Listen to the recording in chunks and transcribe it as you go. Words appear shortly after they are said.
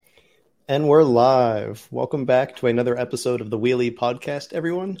And we're live. Welcome back to another episode of the Wheelie Podcast,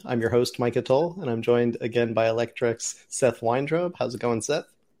 everyone. I'm your host, Micah Toll, and I'm joined again by Electrek's Seth Weintraub. How's it going, Seth?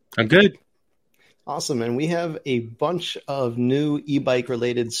 I'm good. Awesome. And we have a bunch of new e-bike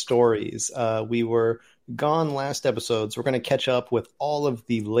related stories. We were gone last episode, so we're going to catch up with all of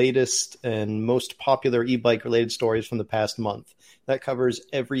the latest and most popular e-bike related stories from the past month. That covers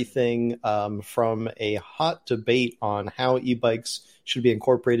everything from a hot debate on how e-bikes should be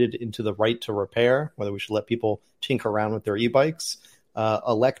incorporated into the right to repair, whether we should let people tinker around with their e-bikes.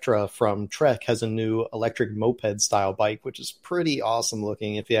 Electra from Trek has a new electric moped style bike, which is pretty awesome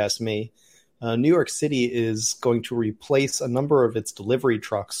looking, if you ask me. New York City is going to replace a number of its delivery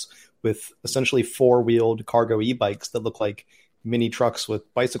trucks with essentially four-wheeled cargo e-bikes that look like mini trucks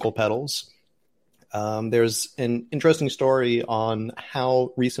with bicycle pedals. There's an interesting story on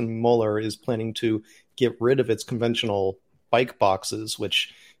how Riese Muller is planning to get rid of its conventional bike boxes,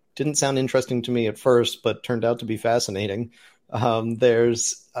 which didn't sound interesting to me at first, but turned out to be fascinating.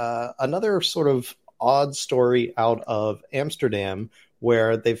 There's another sort of odd story out of Amsterdam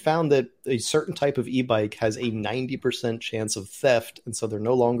where they found that a certain type of e-bike has a 90% chance of theft, and so they're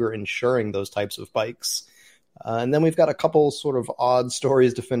no longer insuring those types of bikes. And then we've got a couple sort of odd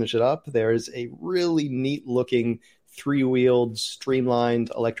stories to finish it up. There's a really neat-looking three-wheeled,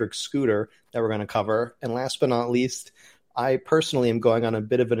 streamlined electric scooter that we're going to cover. And last but not least, I personally am going on a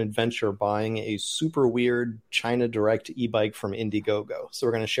bit of an adventure buying a super weird China Direct e-bike from Indiegogo. So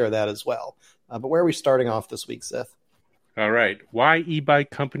we're going to share that as well. But where are we starting off this week, Seth? All right. Why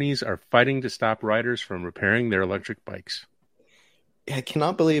e-bike companies are fighting to stop riders from repairing their electric bikes. I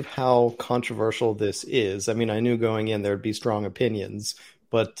cannot believe how controversial this is. I mean, I knew going in there'd be strong opinions,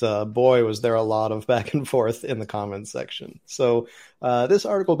 but boy, was there a lot of back and forth in the comments section. So this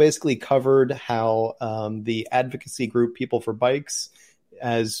article basically covered how the advocacy group People for Bikes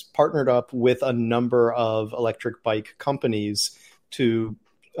has partnered up with a number of electric bike companies to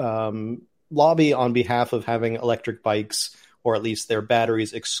lobby on behalf of having electric bikes, or at least their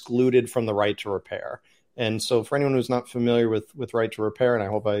batteries, excluded from the right to repair. And so for anyone who's not familiar with right to repair, and I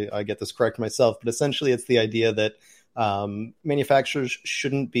hope I get this correct myself, but essentially it's the idea that manufacturers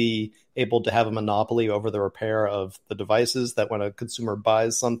shouldn't be able to have a monopoly over the repair of the devices, that when a consumer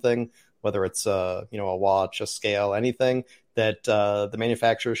buys something, whether it's a watch, a scale, anything, that the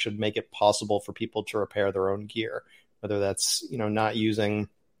manufacturer should make it possible for people to repair their own gear, whether that's not using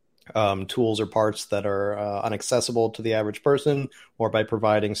tools or parts that are inaccessible to the average person, or by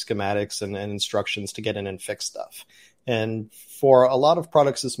providing schematics and instructions to get in and fix stuff. And for a lot of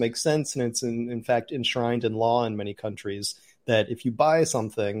products, this makes sense, and it's in fact enshrined in law in many countries that if you buy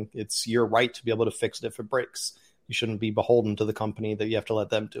something, it's your right to be able to fix it if it breaks. You shouldn't be beholden to the company that you have to let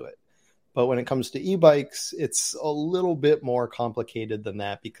them do it. But when it comes to e-bikes, it's a little bit more complicated than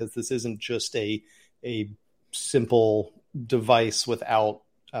that, because this isn't just a simple device without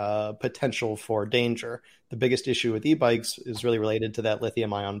potential for danger. The biggest issue with e-bikes is really related to that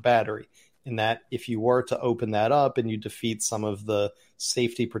lithium-ion battery, in that if you were to open that up and you defeat some of the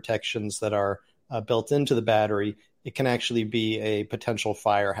safety protections that are built into the battery, it can actually be a potential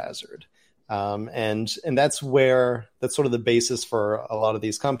fire hazard. And that's sort of the basis for a lot of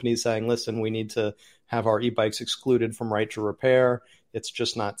these companies saying, listen, we need to have our e-bikes excluded from right to repair. It's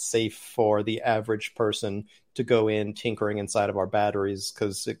just not safe for the average person to go in tinkering inside of our batteries,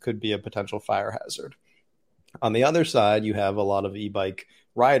 because it could be a potential fire hazard. On the other side, you have a lot of e-bike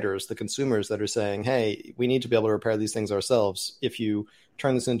riders, the consumers, that are saying, hey, we need to be able to repair these things ourselves. If you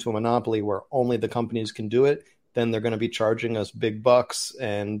turn this into a monopoly where only the companies can do it, then they're going to be charging us big bucks,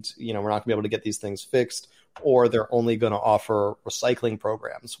 and we're not going to be able to get these things fixed. Or they're only going to offer recycling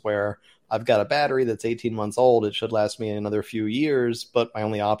programs where I've got a battery that's 18 months old. It should last me another few years, but my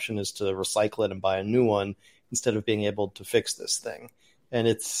only option is to recycle it and buy a new one instead of being able to fix this thing. And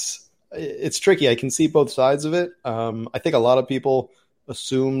it's tricky. I can see both sides of it. I think a lot of people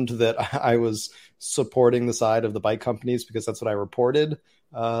assumed that I was supporting the side of the bike companies because that's what I reported.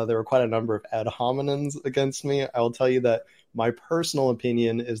 There were quite a number of ad hominems against me. I will tell you that my personal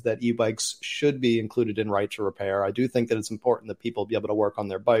opinion is that e-bikes should be included in right to repair. I do think that it's important that people be able to work on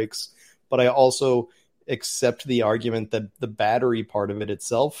their bikes, but I also accept the argument that the battery part of it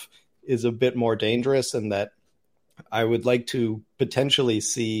itself is a bit more dangerous, and that I would like to potentially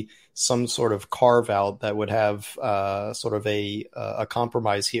see some sort of carve out that would have sort of a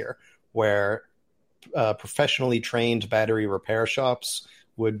compromise here, where professionally trained battery repair shops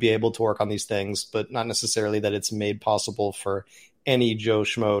would be able to work on these things, but not necessarily that it's made possible for any Joe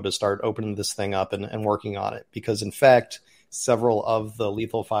Schmo to start opening this thing up and working on it. Because in fact, several of the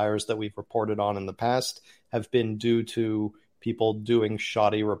lethal fires that we've reported on in the past have been due to people doing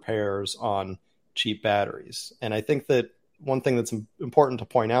shoddy repairs on cheap batteries. And I think that one thing that's important to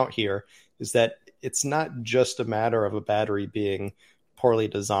point out here is that it's not just a matter of a battery being poorly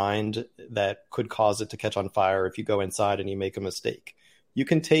designed that could cause it to catch on fire if you go inside and you make a mistake. You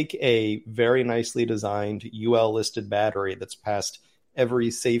can take a very nicely designed UL listed battery that's passed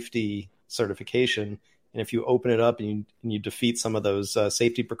every safety certification, and if you open it up and you defeat some of those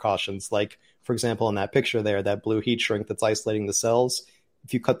safety precautions, like, for example, in that picture there, that blue heat shrink that's isolating the cells,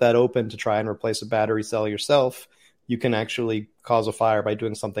 if you cut that open to try and replace a battery cell yourself, you can actually cause a fire by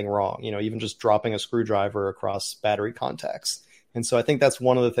doing something wrong, even just dropping a screwdriver across battery contacts. And so I think that's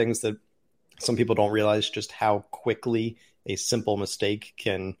one of the things that some people don't realize, just how quickly a simple mistake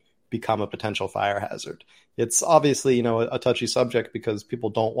can become a potential fire hazard. It's obviously, a touchy subject because people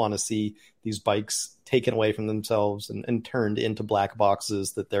don't want to see these bikes taken away from themselves and turned into black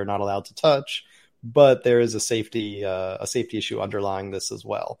boxes that they're not allowed to touch. But there is a safety issue underlying this as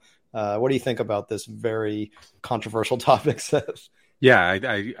well. What do you think about this very controversial topic, Seth? Yeah,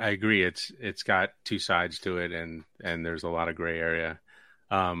 I agree. It's got two sides to it, and there's a lot of gray area.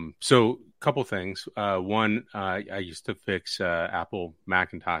 So a couple things. One, I used to fix Apple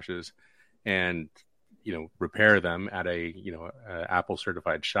Macintoshes and repair them at a Apple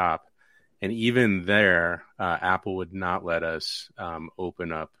certified shop, and even there, Apple would not let us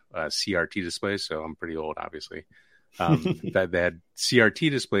open up CRT displays. So I'm pretty old, obviously. That they had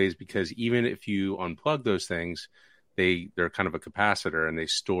CRT displays because even if you unplug those things, they're kind of a capacitor and they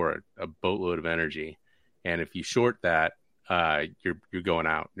store a boatload of energy. And if you short that, you're going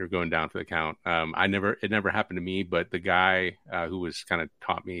out. You're going down for the count. It never happened to me, but the guy who was kind of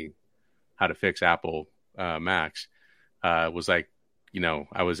taught me how to fix Apple Macs was like,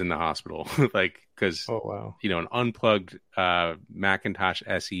 I was in the hospital, like, because oh, wow. An unplugged Macintosh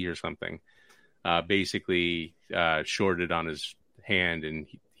SE or something basically shorted on his hand, and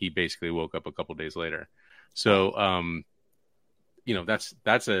he basically woke up a couple days later. So,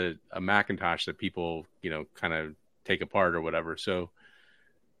 that's a Macintosh that people, kind of take apart or whatever. So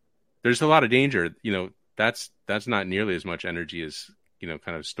there's a lot of danger. That's not nearly as much energy as,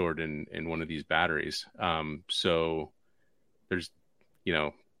 kind of stored in one of these batteries. So there's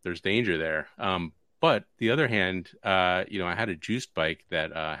danger there. But the other hand, I had a juiced bike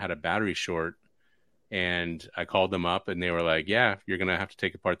that had a battery short, and I called them up and they were like, yeah, you're going to have to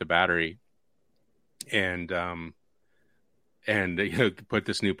take apart the battery and put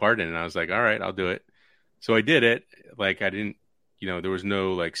this new part in. And I was like, all right, I'll do it. So I did it. Like, I didn't, there was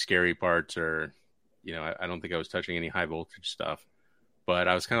no like scary parts or, I don't think I was touching any high voltage stuff, but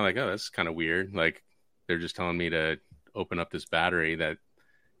I was kind of like, oh, that's kind of weird. Like, they're just telling me to open up this battery that,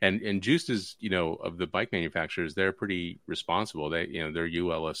 and Juiced is, of the bike manufacturers, they're pretty responsible. They, they're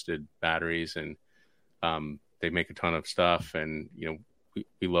UL listed batteries, and they make a ton of stuff, and,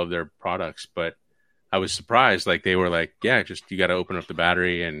 we love their products. But I was surprised. Like, they were like, yeah, just, you got to open up the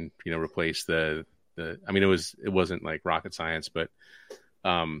battery and, replace it wasn't like rocket science, but,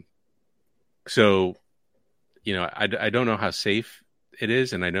 so, I don't know how safe it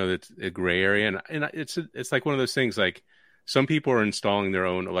is. And I know that's a gray area, and it's like one of those things, like, some people are installing their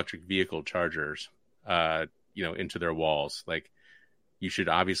own electric vehicle chargers, into their walls. Like, you should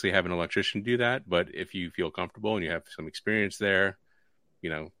obviously have an electrician do that, but if you feel comfortable and you have some experience there,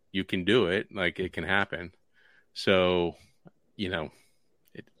 you can do it. Like, it can happen. So,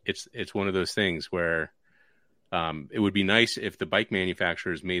 it's one of those things where it would be nice if the bike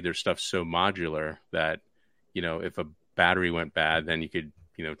manufacturers made their stuff so modular that, if a battery went bad, then you could,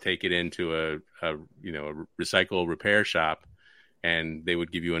 take it into a recycle repair shop, and they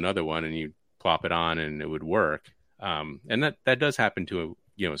would give you another one, and you plop it on and it would work. And that does happen to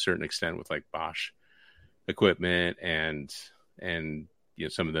a certain extent with like Bosch equipment and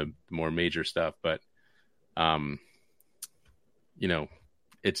some of the more major stuff. But,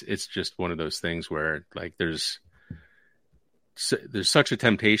 it's just one of those things where, like, there's such a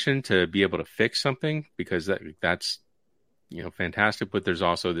temptation to be able to fix something because that's, fantastic, but there's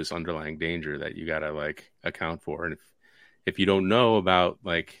also this underlying danger that you got to like account for. And if you don't know about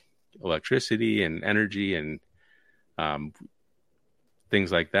like electricity and energy and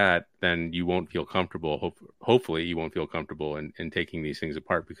things like that, then you won't feel comfortable. Hopefully you won't feel comfortable in taking these things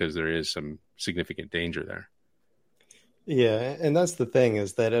apart because there is some significant danger there. Yeah, and that's the thing,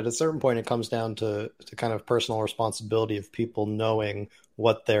 is that at a certain point it comes down to kind of personal responsibility of people knowing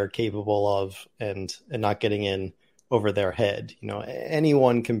what they're capable of and not getting in over their head.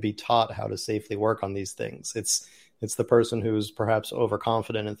 Anyone can be taught how to safely work on these things. It's the person who's perhaps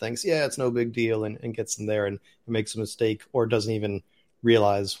overconfident and thinks, yeah, it's no big deal, and gets in there and makes a mistake, or doesn't even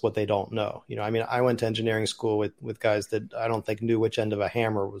realize what they don't know. I mean, I went to engineering school with guys that I don't think knew which end of a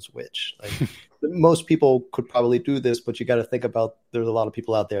hammer was which. Like most people could probably do this, but you got to think about there's a lot of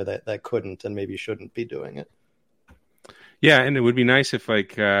people out there that couldn't and maybe shouldn't be doing it. Yeah, and it would be nice if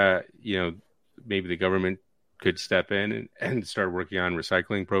maybe the government could step in and start working on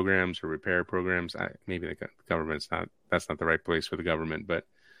recycling programs or repair programs. Maybe the government's that's not the right place for the government, but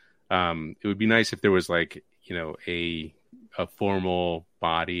it would be nice if there was a formal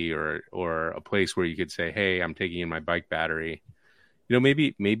body or a place where you could say, hey, I'm taking in my bike battery.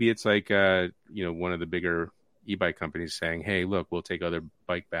 Maybe it's like one of the bigger e-bike companies saying, hey, look, we'll take other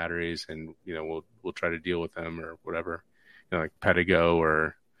bike batteries and we'll try to deal with them or whatever, like Pedigo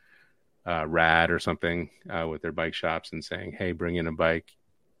or Rad or something with their bike shops, and saying, hey, bring in a bike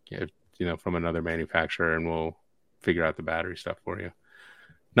from another manufacturer and we'll figure out the battery stuff for you.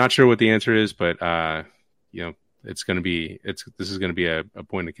 Not sure what the answer is, but this is going to be a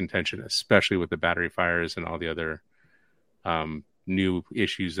point of contention, especially with the battery fires and all the other new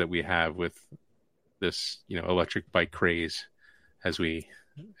issues that we have with this electric bike craze, as we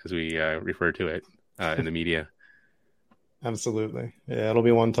refer to it in the media. Absolutely. Yeah, it'll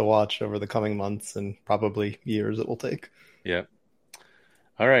be one to watch over the coming months and probably years it will take. Yeah.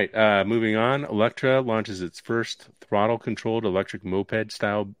 All right. Moving on. Electra launches its first throttle-controlled electric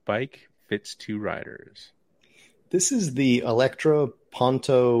moped-style bike. Fits 2 riders. This is the Electra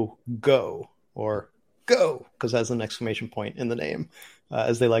Ponto Go, or Go, because it has an exclamation point in the name,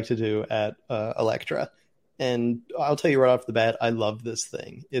 as they like to do at Electra. And I'll tell you right off the bat, I love this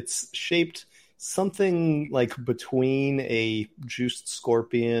thing. It's shaped something like between a Juiced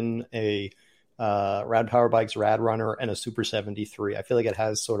Scorpion, a Rad Power Bikes Rad Runner, and a Super 73. I feel like it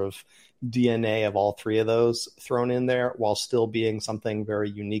has sort of DNA of all three of those thrown in there, while still being something very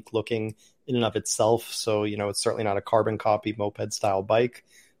unique looking in and of itself. So, it's certainly not a carbon copy moped style bike,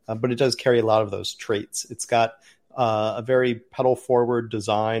 but it does carry a lot of those traits. It's got a very pedal forward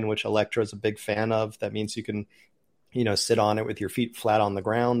design, which Electra is a big fan of. That means you can sit on it with your feet flat on the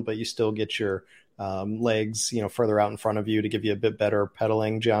ground, but you still get your legs, further out in front of you to give you a bit better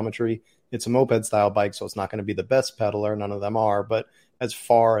pedaling geometry. It's a moped style bike, so it's not going to be the best pedaler. None of them are, but as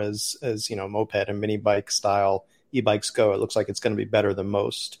far as moped and mini bike style e-bikes go, it looks like it's going to be better than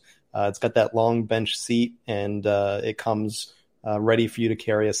most. It's got that long bench seat, and it comes ready for you to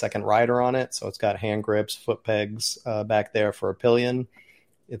carry a second rider on it. So it's got hand grips, foot pegs back there for a pillion.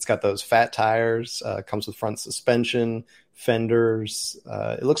 It's got those fat tires, comes with front suspension, fenders.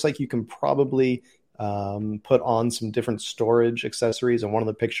 It looks like you can probably put on some different storage accessories. In one of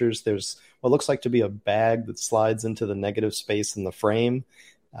the pictures, there's what looks like to be a bag that slides into the negative space in the frame.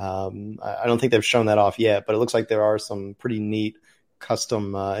 I don't think they've shown that off yet, but it looks like there are some pretty neat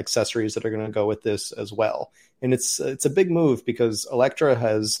custom accessories that are going to go with this as well. And it's a big move because Electra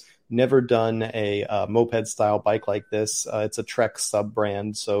has never done a moped style bike like this. It's a Trek sub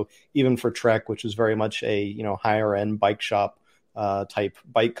brand. So even for Trek, which is very much a higher end bike shop type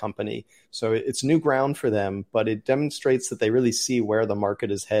bike company. So it's new ground for them, but it demonstrates that they really see where the market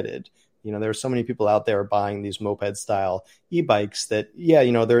is headed. There are so many people out there buying these moped style e-bikes that,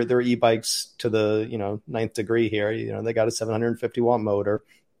 they're e-bikes to the, ninth degree here. They got a 750 watt motor.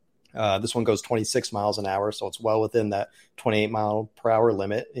 This one goes 26 miles an hour, so it's well within that 28 mile per hour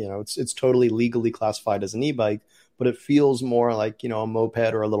limit. It's totally legally classified as an e-bike, but it feels more like, a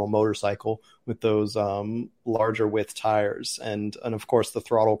moped or a little motorcycle with those larger width tires. And of course the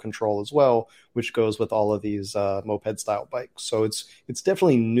throttle control as well, which goes with all of these moped style bikes. So it's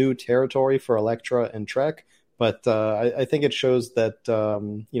definitely new territory for Electra and Trek, but I think it shows that,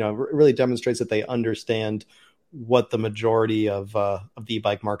 really demonstrates that they understand what the majority of the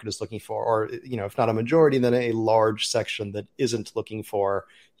e-bike market is looking for, or, if not a majority, then a large section that isn't looking for,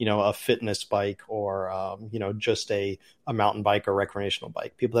 a fitness bike or, just a mountain bike or recreational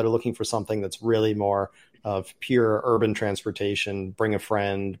bike. People that are looking for something that's really more of pure urban transportation, bring a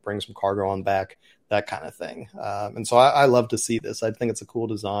friend, bring some cargo on back, that kind of thing. And so I love to see this. I think it's a cool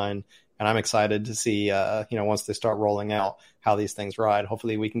design, and I'm excited to see, once they start rolling out, how these things ride.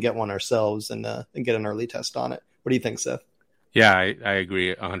 Hopefully we can get one ourselves and get an early test on it. What do you think, Seth? Yeah, I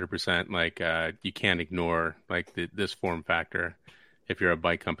agree 100%. Like, you can't ignore this form factor. If you're a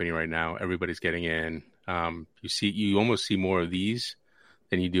bike company right now, everybody's getting in. You almost see more of these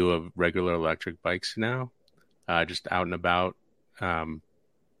than you do of regular electric bikes now, just out and about.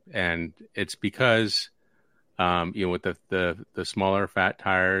 And it's because, with the smaller fat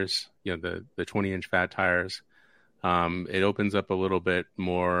tires, the 20-inch fat tires, it opens up a little bit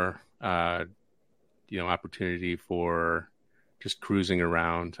more, opportunity for just cruising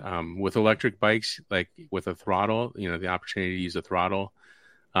around. With electric bikes, like with a throttle, the opportunity to use a throttle,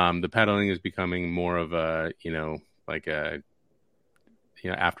 the pedaling is becoming more of a, like a,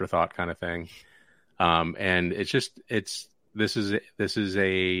 afterthought kind of thing. And this is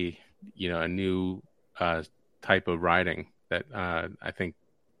a, a new type of riding that I think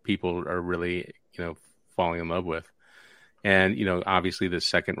people are really, falling in love with. And, obviously the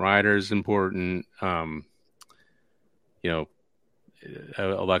second rider is important.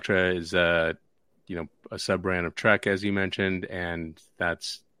 Electra is a sub brand of Trek, as you mentioned, and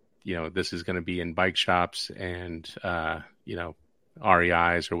that's, this is going to be in bike shops and,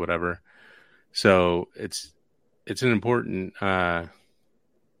 REIs or whatever. So it's an important, piece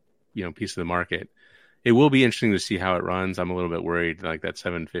of the market. It will be interesting to see how it runs. I'm a little bit worried, like that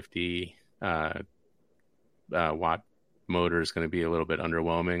 750 watt motor is going to be a little bit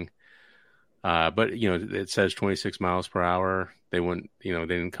underwhelming. But it says 26 miles per hour. They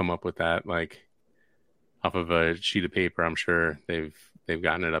didn't come up with that like off of a sheet of paper. I'm sure they've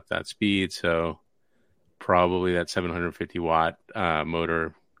gotten it up that speed. So probably that 750 watt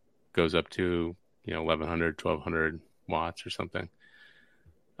motor goes up to 1100, 1200 watts or something.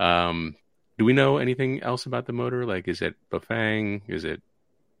 Do we know anything else about the motor? Like, is it Bafang? Do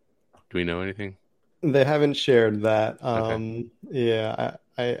we know anything? They haven't shared that. Okay. Yeah,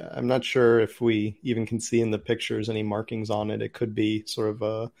 I'm not sure if we even can see in the pictures any markings on it. It could be sort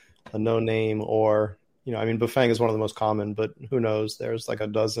of a no name, or, I mean, Bafang is one of the most common, but who knows? There's like a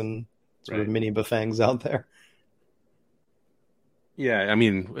dozen sort of mini Bafangs out there. Yeah, I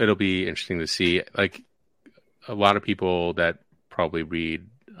mean, it'll be interesting to see. Like, a lot of people that probably read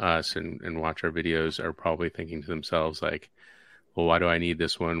us and watch our videos are probably thinking to themselves, like, well, why do I need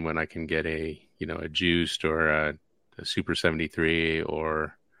this one when I can get a Juiced or a Super 73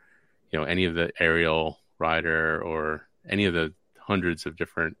 or, any of the Ariel Rider or any of the hundreds of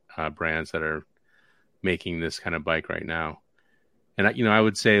different brands that are making this kind of bike right now. And, I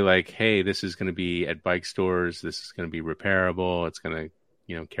would say, like, hey, this is going to be at bike stores. This is going to be repairable. It's going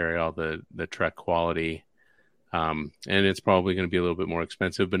to, carry all the Trek quality. And it's probably going to be a little bit more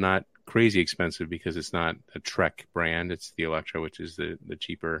expensive, but not crazy expensive because it's not a Trek brand. It's the Electra, which is the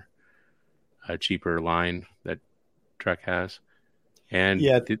cheaper line that Trek has. And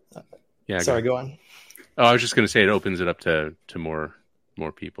Yeah. Sorry, go on. Oh, I was just going to say it opens it up to more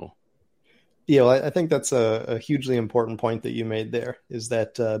people. Yeah, well, I think that's a hugely important point that you made there, is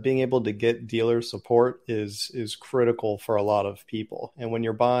that being able to get dealer support is critical for a lot of people. And when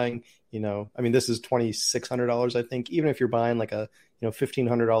you're buying, I mean, this is $2,600, I think. Even if you're buying like a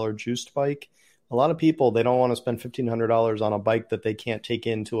 $1,500 Juiced bike, a lot of people, they don't want to spend $1,500 on a bike that they can't take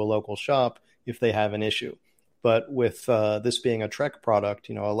into a local shop if they have an issue. But with this being a Trek product,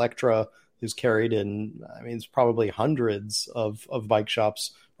 Electra is carried in, I mean, it's probably hundreds of bike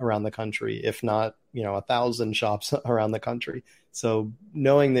shops around the country, if not, 1,000 shops around the country. So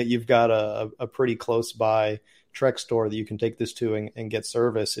knowing that you've got a pretty close by Trek store that you can take this to and get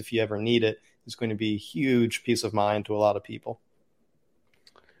service if you ever need it is going to be a huge peace of mind to a lot of people.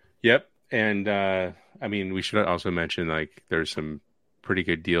 Yep. And I mean, we should also mention, like, there's some pretty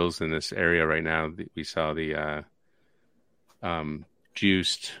good deals in this area right now. We saw the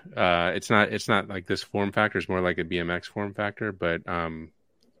Juiced. It's not like this form factor. It's more like a BMX form factor, but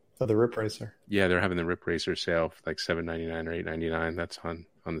the Rip Racer. Yeah, they're having the Rip Racer sale for like $7.99 or $8.99. That's on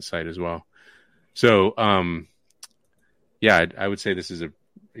the site as well. So, yeah, I would say this is a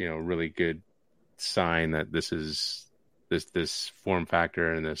really good sign that this is this form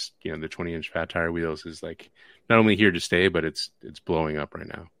factor and this the 20-inch fat tire wheels is like not only here to stay, but it's blowing up right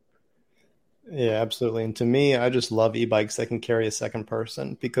now. Yeah, absolutely. And to me, I just love e-bikes that can carry a second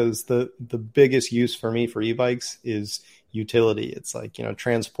person, because the biggest use for me for e-bikes is utility. It's like,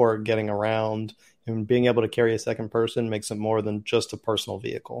 transport, getting around, and being able to carry a second person makes it more than just a personal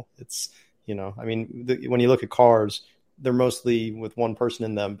vehicle. It's, I mean, when you look at cars, they're mostly with one person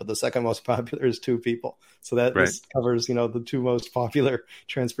in them, but the second most popular is two people. So that right. This covers, the two most popular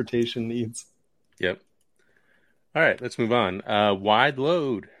transportation needs. Yep. All right, let's move on. Wide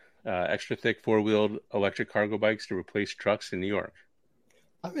load. Extra thick four-wheeled electric cargo bikes to replace trucks in New York.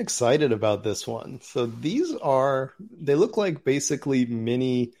 I'm excited about this one. So they look like basically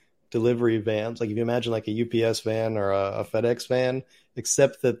mini delivery vans. Like if you imagine like a UPS van or a FedEx van,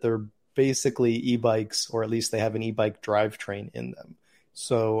 except that they're basically e-bikes, or at least they have an e-bike drivetrain in them.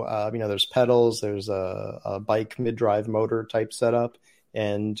 So, there's pedals, there's a bike mid-drive motor type setup.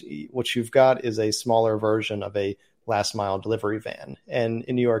 And what you've got is a smaller version of a last mile delivery van. And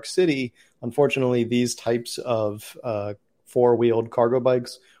in New York City, unfortunately, these types of four-wheeled cargo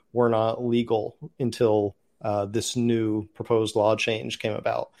bikes were not legal until this new proposed law change came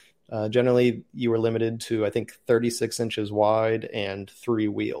about. Generally, you were limited to, I think, 36 inches wide and 3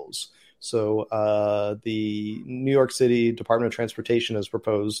 wheels. So the New York City Department of Transportation has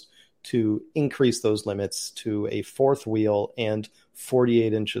proposed to increase those limits to a 4th wheel and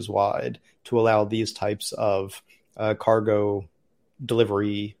 48 inches wide to allow these types of cargo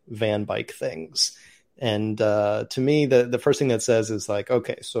delivery van bike things. And to me, the first thing that says is like,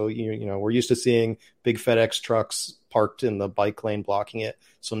 okay, so you know we're used to seeing big FedEx trucks parked in the bike lane blocking it.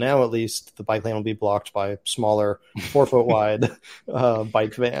 So now at least the bike lane will be blocked by smaller 4-foot wide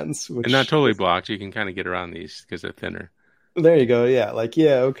bike vans. Which and not totally blocked. You can kind of get around these because they're thinner. There you go. Yeah. Like,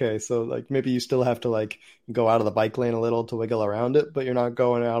 yeah. Okay. So like maybe you still have to like go out of the bike lane a little to wiggle around it, but you're not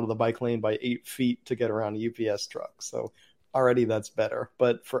going out of the bike lane by 8 feet to get around a UPS truck. So already that's better.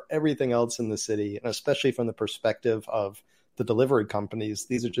 But for everything else in the city, and especially from the perspective of the delivery companies,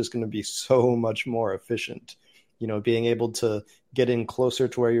 these are just going to be so much more efficient. You know, being able to get in closer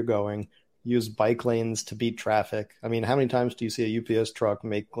to where you're going, use bike lanes to beat traffic. I mean, how many times do you see a UPS truck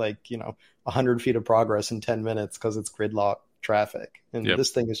make 100 feet of progress in 10 minutes because it's gridlock traffic? And This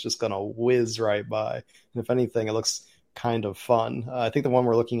thing is just going to whiz right by. And if anything, it looks kind of fun. I think the one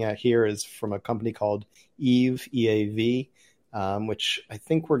we're looking at here is from a company called Eve, EAV, which I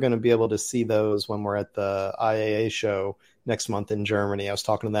think we're going to be able to see those when we're at the IAA show next month in Germany. I was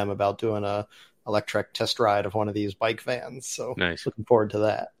talking to them about doing a electric test ride of one of these bike vans. So nice. Looking forward to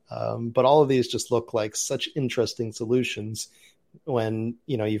that. But all of these just look like such interesting solutions when,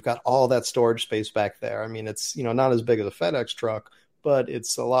 you've got all that storage space back there. I mean, it's, not as big as a FedEx truck, but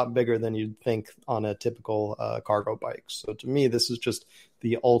it's a lot bigger than you'd think on a typical cargo bike. So to me, this is just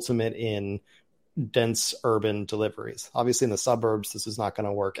the ultimate in dense urban deliveries. Obviously in the suburbs, this is not going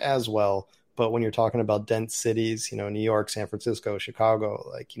to work as well. But when you're talking about dense cities, New York, San Francisco,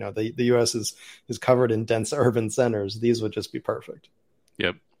 Chicago, the U.S. is covered in dense urban centers. These would just be perfect.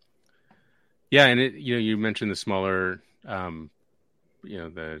 Yep. Yeah, and you mentioned the smaller,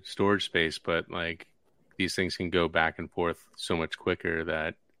 the storage space, but these things can go back and forth so much quicker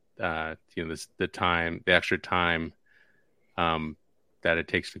that the extra time that it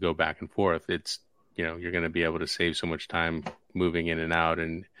takes to go back and forth, it's you're going to be able to save so much time moving in and out.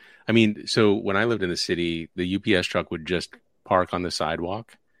 And I mean, so when I lived in the city, the UPS truck would just park on the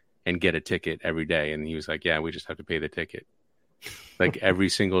sidewalk and get a ticket every day. And he was like, yeah, we just have to pay the ticket. Every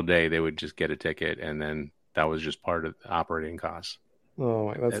single day they would just get a ticket. And then that was just part of the operating costs.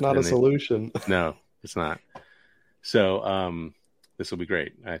 Oh, that's not a solution. No, it's not. So this will be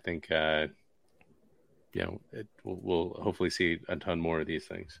great. I think, we'll hopefully see a ton more of these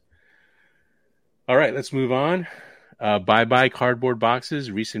things. All right, let's move on. Bye-bye cardboard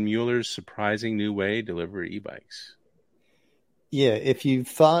boxes. Reese and Mueller's surprising new way to deliver e-bikes. Yeah, if you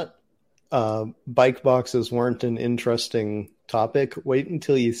thought bike boxes weren't an interesting topic, wait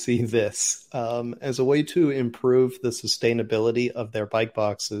until you see this. As a way to improve the sustainability of their bike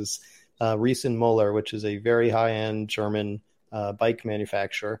boxes, Reese and Mueller, which is a very high-end German bike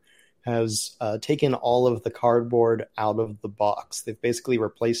manufacturer, has taken all of the cardboard out of the box. They've basically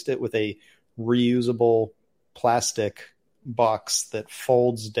replaced it with a reusable plastic box that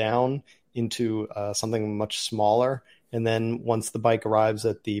folds down into something much smaller. And then once the bike arrives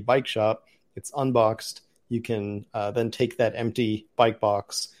at the bike shop, it's unboxed. You can then take that empty bike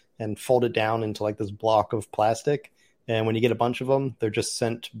box and fold it down into this block of plastic. And when you get a bunch of them, they're just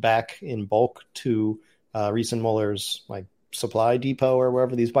sent back in bulk to Reese and Muller's supply depot or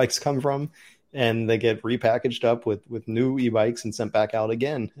wherever these bikes come from. And they get repackaged up with new e-bikes and sent back out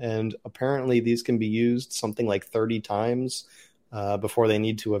again. And apparently these can be used something like 30 times before they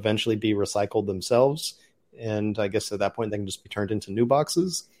need to eventually be recycled themselves. And I guess at that point they can just be turned into new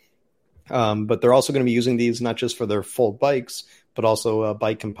boxes. But they're also going to be using these not just for their full bikes, but also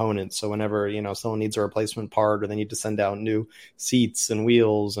bike components. So whenever, someone needs a replacement part or they need to send out new seats and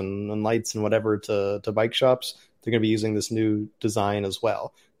wheels and lights and whatever to bike shops, they're going to be using this new design as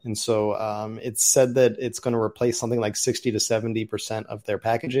well. And so it's said that it's going to replace something like 60 to 70% of their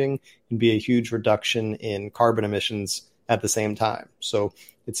packaging and be a huge reduction in carbon emissions at the same time. So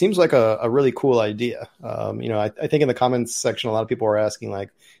it seems like a really cool idea. I think in the comments section, a lot of people were asking,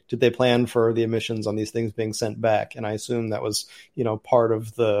 did they plan for the emissions on these things being sent back? And I assume that was, part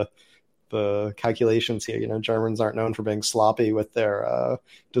of the calculations here. Germans aren't known for being sloppy with their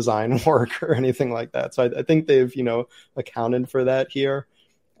design work or anything like that. So I think they've, accounted for that here.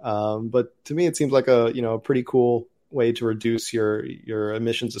 But to me, it seems like a pretty cool way to reduce your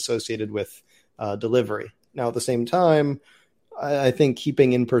emissions associated with delivery. Now, at the same time, I think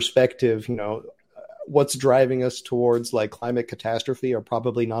keeping in perspective, what's driving us towards like climate catastrophe are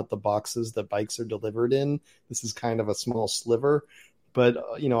probably not the boxes that bikes are delivered in. This is kind of a small sliver, but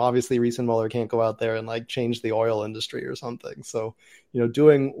obviously Reese and Muller can't go out there and like change the oil industry or something. So,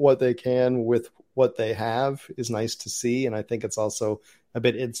 doing what they can with what they have is nice to see. And I think it's also a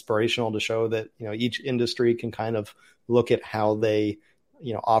bit inspirational to show that, each industry can kind of look at how they,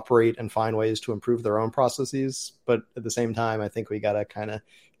 operate and find ways to improve their own processes. But at the same time, I think we got to kind of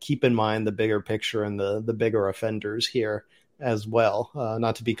keep in mind the bigger picture and the bigger offenders here as well.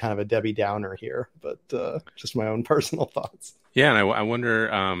 Not to be kind of a Debbie Downer here, but just my own personal thoughts. Yeah, and I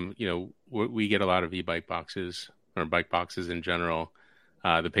wonder, we get a lot of e-bike boxes or bike boxes in general.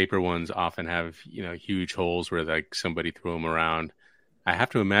 The paper ones often have, huge holes where like somebody threw them around. I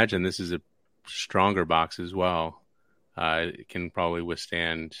have to imagine this is a stronger box as well. It can probably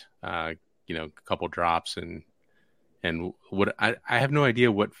withstand, a couple drops and what I have no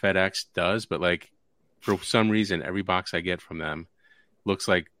idea what FedEx does, but like for some reason, every box I get from them looks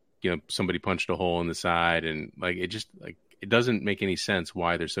like, somebody punched a hole in the side, and like it just like it doesn't make any sense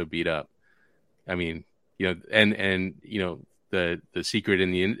why they're so beat up. I mean, and the secret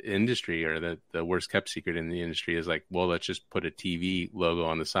in the industry, or the worst kept secret in the industry, is like, well, let's just put a TV logo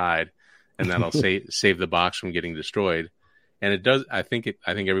on the side, and that'll save the box from getting destroyed. And it does. I think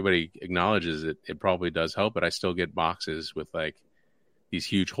everybody acknowledges it. It probably does help, but I still get boxes with like these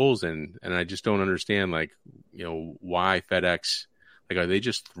huge holes in, and I just don't understand, like, why FedEx, like, are they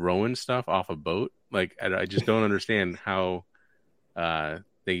just throwing stuff off a boat? Like, I just don't understand how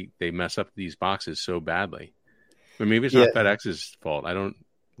they mess up these boxes so badly. But maybe it's not FedEx's fault. I don't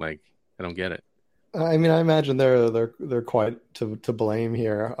get it. I mean, I imagine they're quite to blame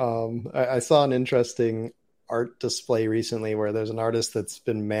here. I saw an interesting art display recently where there's an artist that's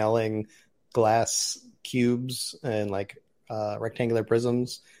been mailing glass cubes and like rectangular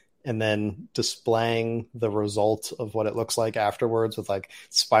prisms, and then displaying the result of what it looks like afterwards with like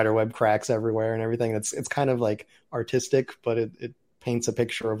spiderweb cracks everywhere and everything. It's kind of like artistic, but it paints a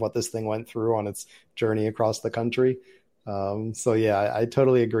picture of what this thing went through on its journey across the country. So yeah, I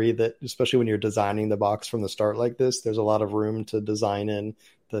totally agree that especially when you're designing the box from the start like this, there's a lot of room to design in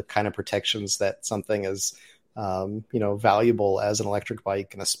the kind of protections that something as valuable as an electric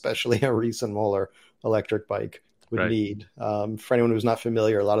bike, and especially a Reese and Muller electric bike, would need. For anyone who's not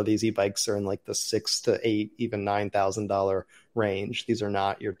familiar, a lot of these e-bikes are in like the $6,000 to $8,000, even $9,000 range. These are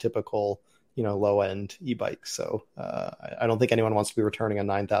not your typical, low end e-bike. So I don't think anyone wants to be returning a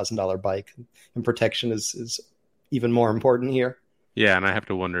 $9,000 bike, and protection is even more important here. Yeah, and I have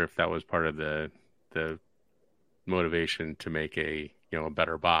to wonder if that was part of the motivation to make a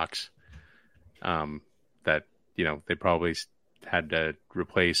better box. That they probably had to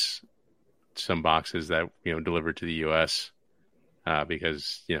replace some boxes that delivered to the U.S.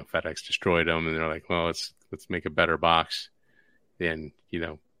 Because FedEx destroyed them, and they're like, well, let's make a better box, and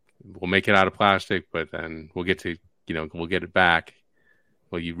we'll make it out of plastic, but then we'll get it back.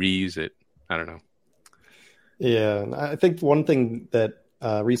 Will you reuse it? I don't know. Yeah, I think one thing that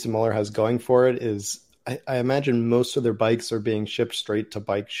Reese and Muller has going for it is I imagine most of their bikes are being shipped straight to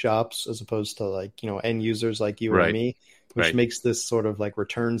bike shops as opposed to like, end users like you or me, which makes this sort of like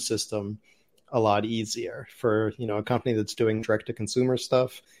return system a lot easier for, a company that's doing direct to consumer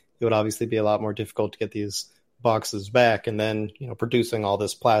stuff. It would obviously be a lot more difficult to get these boxes back. And then, producing all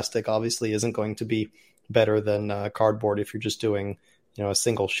this plastic obviously isn't going to be better than cardboard if you're just doing, a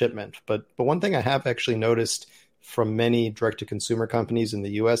single shipment. But one thing I have actually noticed from many direct to consumer companies in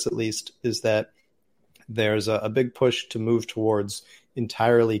the US at least is that there's a big push to move towards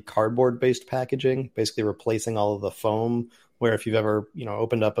entirely cardboard-based packaging, basically replacing all of the foam, where if you've ever,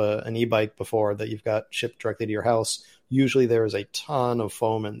 opened up an e-bike before that you've got shipped directly to your house, usually there is a ton of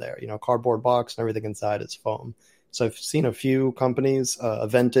foam in there, cardboard box and everything inside is foam. So I've seen a few companies,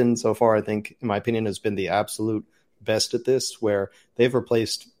 Aventon so far, I think, in my opinion, has been the absolute best at this, where they've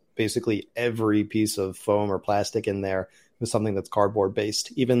replaced basically every piece of foam or plastic in there with something that's cardboard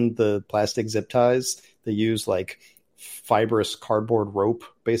based. Even the plastic zip ties, they use like fibrous cardboard rope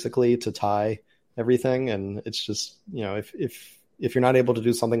basically to tie everything. And it's just, if you're not able to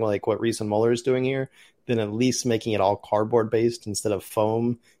do something like what Reese and Muller is doing here, then at least making it all cardboard based instead of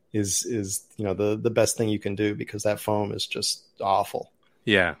foam is the best thing you can do, because that foam is just awful.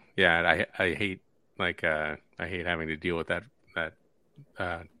 Yeah. I hate I hate having to deal with that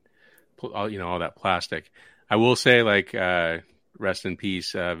all that plastic. I will say, rest in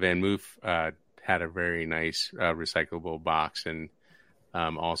peace, Van Moof had a very nice recyclable box, and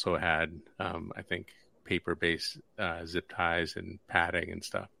also had I think paper-based zip ties and padding and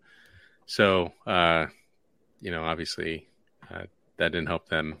stuff. So obviously that didn't help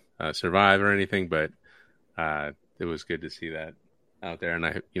them survive or anything, but it was good to see that out there.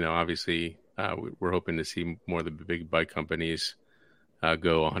 And obviously, we're hoping to see more of the big bike companies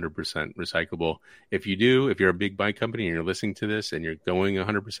go 100% recyclable. If you're a big bike company and you're listening to this and you're going 100%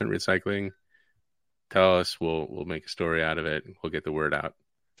 recycling, tell us. We'll make a story out of it. We'll get the word out.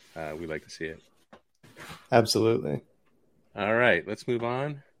 We'd like to see it. Absolutely. All right, let's move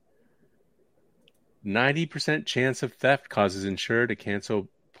on. 90% chance of theft causes insurer to cancel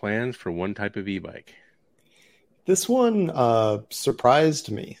plans for one type of e-bike. This one surprised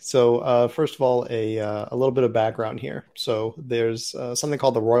me. So first of all, a little bit of background here. So there's something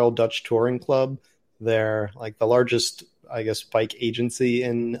called the Royal Dutch Touring Club. They're like the largest, I guess, bike agency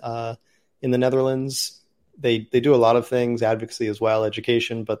in the Netherlands. They do a lot of things, advocacy as well,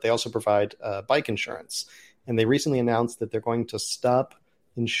 education, but they also provide bike insurance. And they recently announced that they're going to stop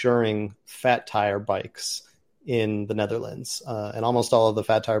insuring fat tire bikes in the Netherlands. And almost all of the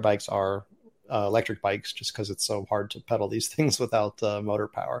fat tire bikes are electric bikes, just because it's so hard to pedal these things without motor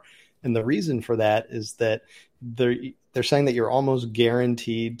power. And the reason for that is that they're saying that you're almost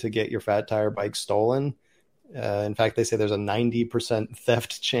guaranteed to get your fat tire bike stolen. In fact, they say there's a 90%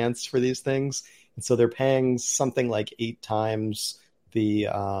 theft chance for these things. And so they're paying something like 8 times the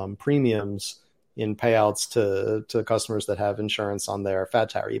premiums in payouts to customers that have insurance on their fat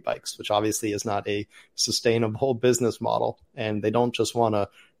tire e-bikes, which obviously is not a sustainable business model. And they don't just want to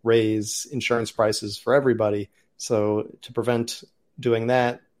raise insurance prices for everybody. So to prevent doing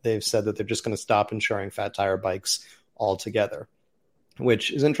that, they've said that they're just going to stop insuring fat tire bikes altogether,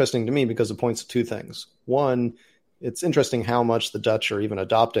 which is interesting to me because it points to 2 things. One, it's interesting how much the Dutch are even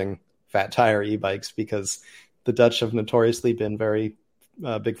adopting fat tire e-bikes, because the Dutch have notoriously been very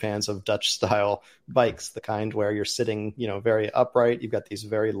big fans of Dutch style bikes, the kind where you're sitting, very upright. You've got these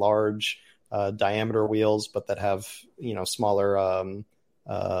very large diameter wheels, but that have, smaller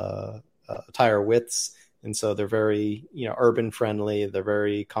tire widths. And so they're very, urban friendly. They're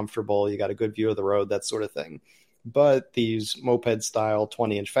very comfortable. You got a good view of the road, that sort of thing. But these moped style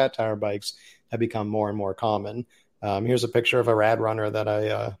 20-inch fat tire bikes have become more and more common. Here's a picture of a Rad Runner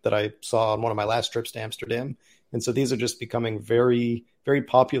that I saw on one of my last trips to Amsterdam. And so these are just becoming very, very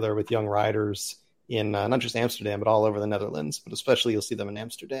popular with young riders in not just Amsterdam, but all over the Netherlands. But especially you'll see them in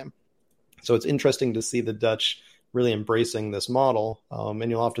Amsterdam. So it's interesting to see the Dutch really embracing this model. And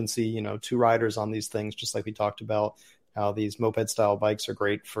you'll often see, 2 riders on these things, just like we talked about, how these moped style bikes are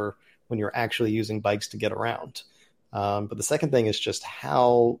great for when you're actually using bikes to get around. But the second thing is just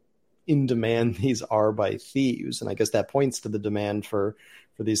how in demand these are by thieves. And I guess that points to the demand for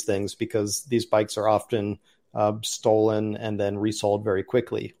these things, because these bikes are often stolen and then resold very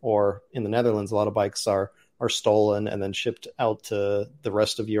quickly. Or in the Netherlands, a lot of bikes are stolen and then shipped out to the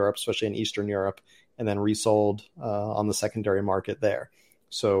rest of Europe, especially in Eastern Europe, and then resold on the secondary market there.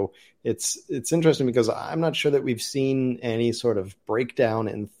 So it's interesting because I'm not sure that we've seen any sort of breakdown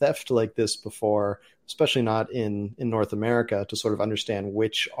in theft like this before, especially not in North America, to sort of understand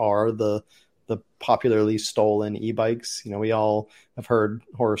which are the popularly stolen e-bikes. We all have heard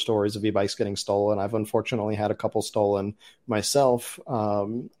horror stories of e-bikes getting stolen. I've unfortunately had a couple stolen myself.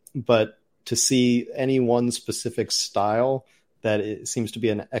 But to see any one specific style that it seems to be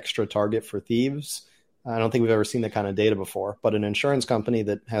an extra target for thieves, I don't think we've ever seen that kind of data before. But an insurance company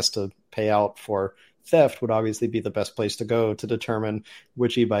that has to pay out for theft would obviously be the best place to go to determine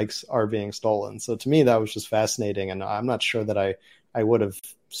which e-bikes are being stolen. So to me, that was just fascinating. And I'm not sure that I would have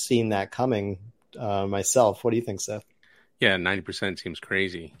seen that coming myself. What do you think, Seth? Yeah, 90% seems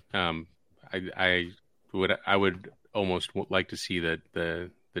crazy. I would almost like to see the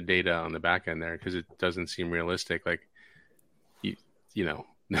data on the back end there, because it doesn't seem realistic. Like,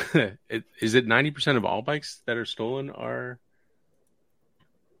 is it 90% of all bikes that are stolen are?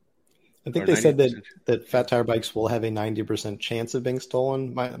 I think they said that fat tire bikes will have a 90% chance of being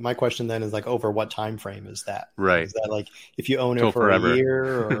stolen. My question then is, like, over what time frame is that? Right. Is that like if you own it Till for forever. a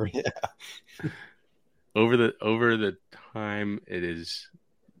year, or yeah? Over the time it is,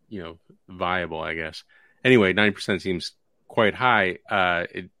 viable, I guess. Anyway, 90% seems quite high. I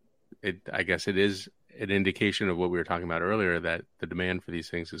guess it is an indication of what we were talking about earlier, that the demand for these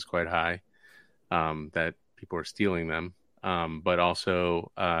things is quite high, that people are stealing them. But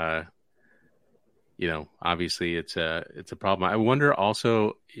also, obviously it's a problem. I wonder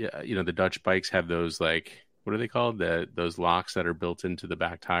also, the Dutch bikes have those, like, what are they called? Those locks that are built into the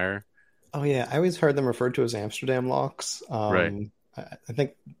back tire. Oh yeah, I always heard them referred to as Amsterdam locks. Right. I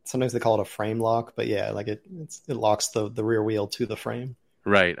think sometimes they call it a frame lock, but yeah, like it locks the rear wheel to the frame.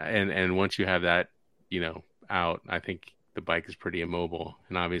 Right. And once you have that, out, I think the bike is pretty immobile.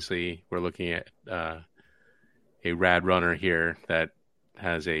 And obviously we're looking at a Rad Runner here that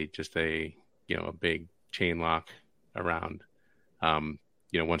has a big chain lock around.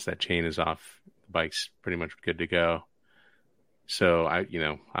 Once that chain is off, the bike's pretty much good to go. So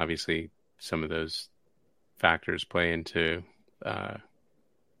obviously some of those factors play into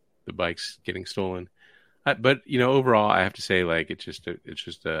the bikes getting stolen. But overall, I have to say, like, it's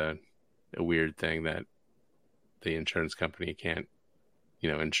just a weird thing that the insurance company can't,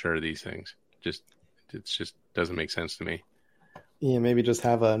 insure these things. It just doesn't make sense to me. Yeah, maybe just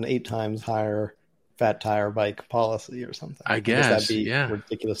have an 8 times higher fat tire bike policy or something. I guess that'd be yeah.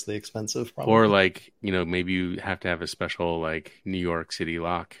 ridiculously expensive, probably. Or like, maybe you have to have a special like New York City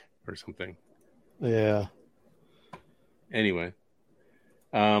lock or something. Yeah. Anyway,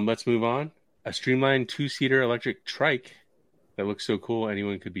 let's move on. A streamlined 2-seater electric trike that looks so cool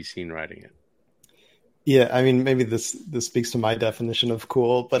anyone could be seen riding it. Yeah, I mean, maybe this speaks to my definition of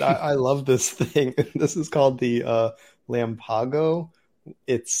cool, but I love this thing. This is called the Lampago.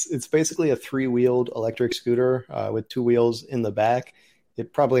 It's basically a 3-wheeled electric scooter with 2 wheels in the back.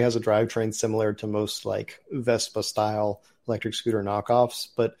 It probably has a drivetrain similar to most like Vespa style electric scooter knockoffs.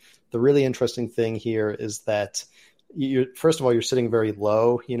 But the really interesting thing here is that first of all, you're sitting very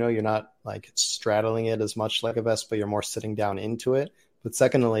low. You're not like straddling it as much like a Vespa. You're more sitting down into it. But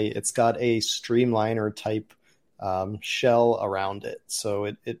secondly, it's got a streamliner type shell around it. So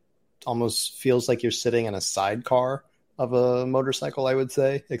it almost feels like you're sitting in a sidecar of a motorcycle, I would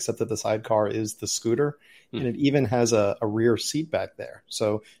say, except that the sidecar is the scooter. And it even has a rear seat back there.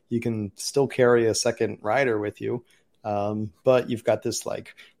 So you can still carry a second rider with you. But you've got this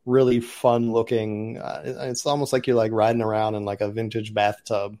like really fun looking, it's almost like you're like riding around in like a vintage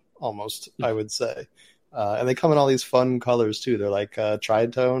bathtub almost, I would say. And they come in all these fun colors too. They're like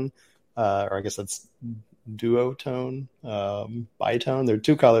tritone, or I guess that's duotone, bitone. They're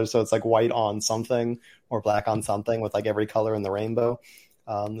 2 colors, so it's like white on something or black on something with like every color in the rainbow.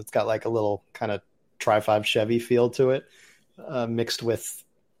 It's got like a little kind of Tri-5 Chevy feel to it, mixed with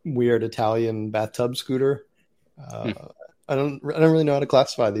weird Italian bathtub scooter. I don't really know how to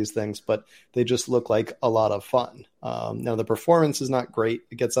classify these things, but they just look like a lot of fun. Now the performance is not great.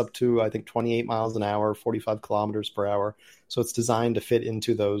 It gets up to, I think, 28 miles an hour, 45 kilometers per hour. So it's designed to fit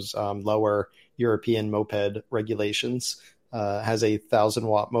into those lower European moped regulations. Has a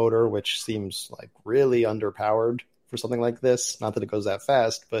 1,000-watt motor, which seems like really underpowered for something like this. Not that it goes that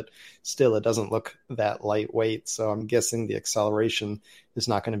fast, but still it doesn't look that lightweight. So I'm guessing the acceleration is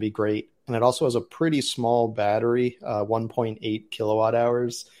not going to be great. And it also has a pretty small battery, 1.8 kilowatt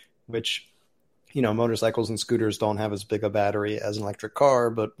hours, which, motorcycles and scooters don't have as big a battery as an electric car,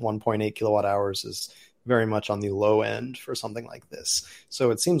 but 1.8 kilowatt hours is very much on the low end for something like this.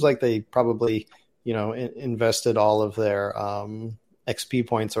 So it seems like they probably, invested all of their XP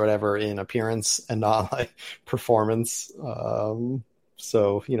points or whatever in appearance and not like performance.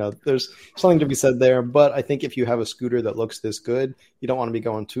 So, there's something to be said there. But I think if you have a scooter that looks this good, you don't want to be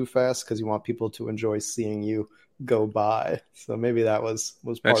going too fast because you want people to enjoy seeing you go by. So maybe that was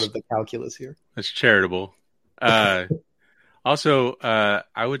part of the calculus here. That's charitable. Also,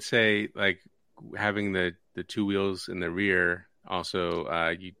 I would say like having the 2 wheels in the rear.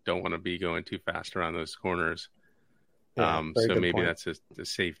 Also, you don't want to be going too fast around those corners. Yeah, so maybe point. That's a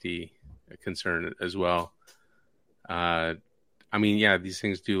safety concern as well. I mean, yeah, these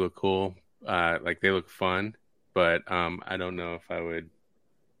things do look cool. Like they look fun, but I don't know if I would.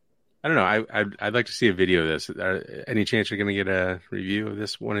 I don't know. I'd like to see a video of this. Any chance you're going to get a review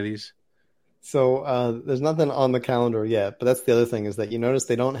of one of these? So there's nothing on the calendar yet, but that's the other thing is that you notice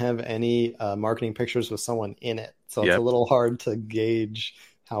they don't have any marketing pictures with someone in it. So it's a little hard to gauge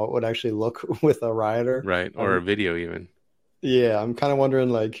how it would actually look with a rider. Right, or a video even. Yeah, I'm kind of wondering,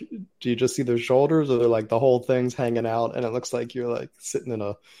 like, do you just see their shoulders or they're like the whole thing's hanging out and it looks like you're like sitting in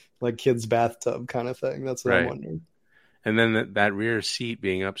a like kid's bathtub kind of thing? That's what I'm wondering. And then that rear seat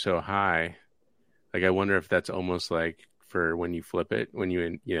being up so high, like I wonder if that's almost like for when you flip it, when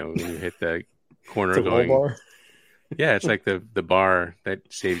you hit the corner going. Bar. Yeah, it's like the bar that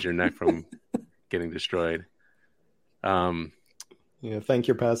saves your neck from getting destroyed. Yeah, thank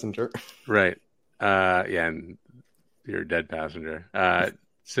your passenger. Right. Yeah, and you're a dead passenger.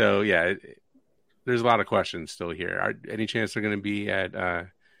 So yeah, there's a lot of questions still here. Any chance they're going to be at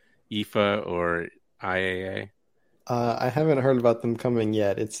IFA or IAA? I haven't heard about them coming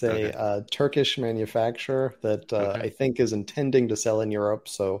yet. It's a Turkish manufacturer that I think is intending to sell in Europe.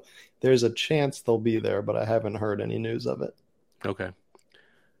 So there's a chance they'll be there, but I haven't heard any news of it. Okay.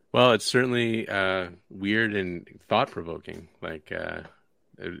 Well, it's certainly weird and thought-provoking. Like,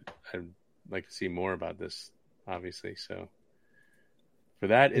 I'd like to see more about this, obviously. So for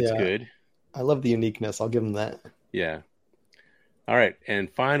that, it's good. I love the uniqueness. I'll give them that. Yeah. All right, and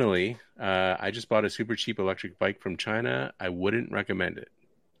finally, I just bought a super cheap electric bike from China. I wouldn't recommend it.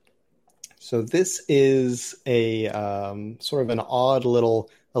 So this is a sort of an odd little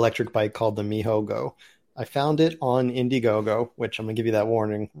electric bike called the Mihogo. I found it on Indiegogo, which I'm gonna give you that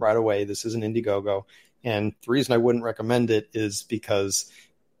warning right away. This is an Indiegogo, and the reason I wouldn't recommend it is because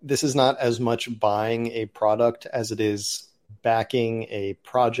this is not as much buying a product as it is backing a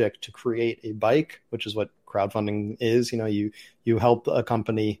project to create a bike, which is what crowdfunding is. You help a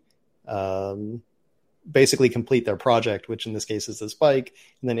company um, basically complete their project, which in this case is this bike.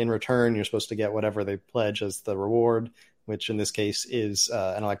 And then in return, you're supposed to get whatever they pledge as the reward, which in this case is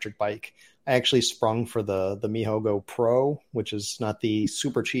an electric bike. I actually sprung for the Mihogo Pro, which is not the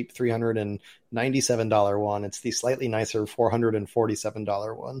super cheap $397 one. It's the slightly nicer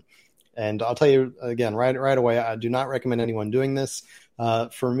 $447 one. And I'll tell you again, right away, I do not recommend anyone doing this.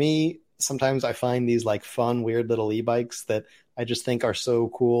 For me, sometimes I find these like fun, weird little e-bikes that I just think are so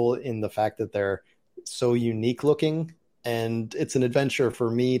cool in the fact that they're so unique looking, and it's an adventure for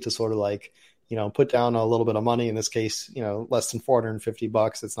me to sort of like put down a little bit of money. In this case, less than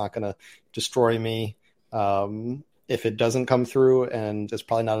 $450. It's not going to destroy me if it doesn't come through, and it's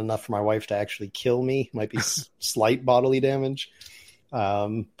probably not enough for my wife to actually kill me. It might be slight bodily damage,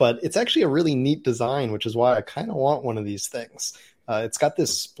 but it's actually a really neat design, which is why I kind of want one of these things. It's got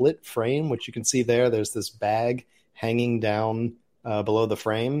this split frame, which you can see there. There's this bag hanging down below the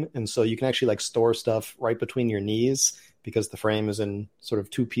frame, and so you can actually like store stuff right between your knees because the frame is in sort of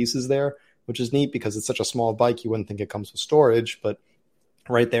two pieces there, which is neat because it's such a small bike you wouldn't think it comes with storage, but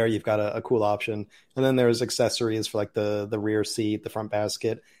right there you've got a cool option. And then there's accessories for like the rear seat, the front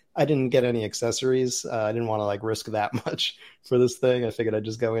basket. I didn't get any accessories. I didn't want to like risk that much for this thing. I figured I'd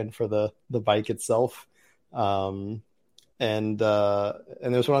just go in for the bike itself. um and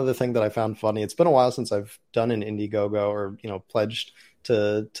there's one other thing that I found funny. It's been a while since I've done an Indiegogo or pledged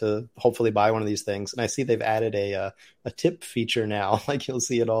to hopefully buy one of these things. And I see they've added a tip feature now. Like you'll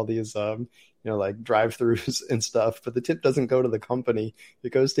see at all these like drive-throughs and stuff. But the tip doesn't go to the company;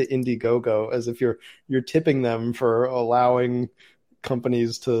 it goes to Indiegogo, as if you're tipping them for allowing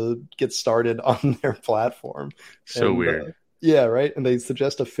companies to get started on their platform. So And weird. yeah, right. And they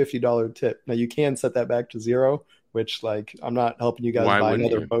suggest a $50 tip. Now you can set that back to zero, which like I'm not helping you guys Why buy wouldn't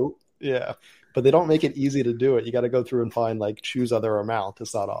another you? boat. Yeah. But they don't make it easy to do it. You got to go through and find like choose other amount.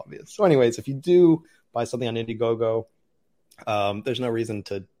 It's not obvious. So, anyways, if you do buy something on Indiegogo, there's no reason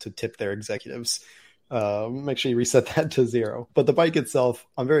to tip their executives. Make sure you reset that to zero. But the bike itself,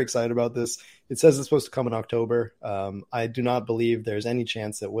 I'm very excited about this. It says it's supposed to come in October. I do not believe there's any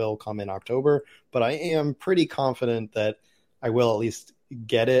chance it will come in October, but I am pretty confident that I will at least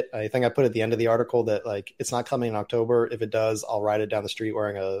get it. I think I put at the end of the article that like it's not coming in October. If it does, I'll ride it down the street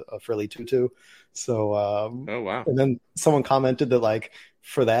wearing a frilly tutu. So, Oh wow. and then someone commented that like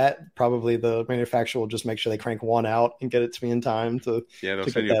for that, probably the manufacturer will just make sure they crank one out and get it to me in time Yeah, they'll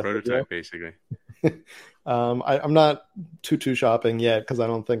to send get you a that video. prototype basically. I'm not tutu shopping yet because I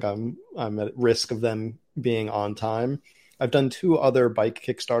don't think I'm at risk of them being on time. I've done two other bike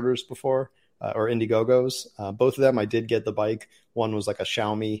Kickstarters before, or Indiegogos. Both of them I did get the bike. One was like a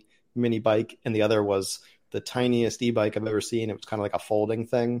Xiaomi mini bike, and the other was the tiniest e-bike I've ever seen. It was kind of like a folding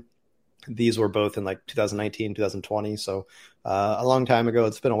thing. These were both in like 2019, 2020. So a long time ago.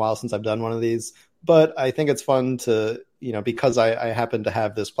 It's been a while since I've done one of these, but I think it's fun to, because I happen to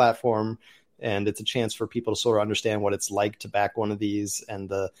have this platform and it's a chance for people to sort of understand what it's like to back one of these and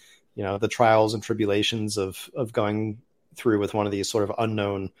the trials and tribulations of going through with one of these sort of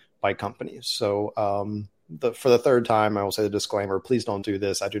unknown bike companies. So, for the third time, I will say the disclaimer, please don't do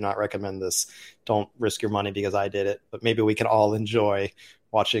this. I do not recommend this. Don't risk your money because I did it, but maybe we can all enjoy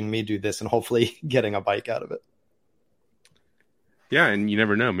watching me do this and hopefully getting a bike out of it. Yeah, and you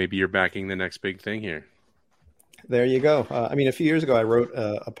never know. Maybe you're backing the next big thing here. There you go. I mean, a few years ago, I wrote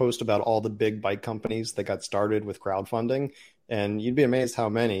a post about all the big bike companies that got started with crowdfunding, and you'd be amazed how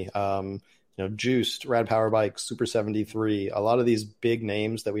many. Juiced, Rad Power Bikes, Super 73, a lot of these big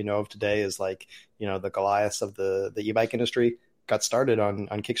names that we know of today is like, the Goliaths of the e-bike industry got started on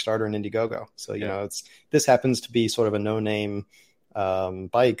Kickstarter and Indiegogo. So, Yeah. this happens to be sort of a no-name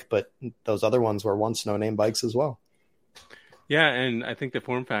bike, but those other ones were once no-name bikes as well. Yeah, and I think the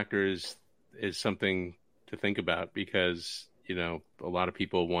form factor is something to think about because, a lot of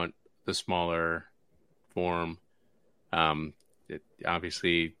people want the smaller form.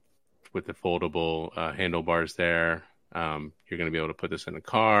 Obviously with the foldable handlebars there, you're going to be able to put this in a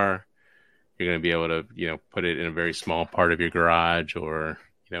car. You're going to be able to, put it in a very small part of your garage or,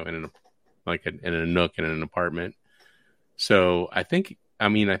 in a nook in an apartment. So I think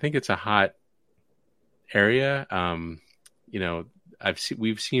it's a hot area.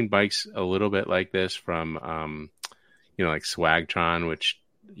 we've seen bikes a little bit like this from, like Swagtron, which,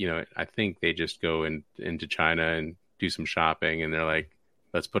 I think they just go into China and do some shopping, and they're like,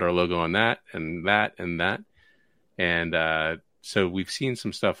 let's put our logo on that and that and that. And so we've seen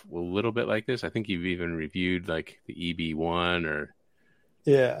some stuff a little bit like this. I think you've even reviewed like the EB1 or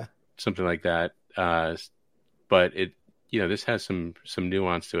something like that. But this has some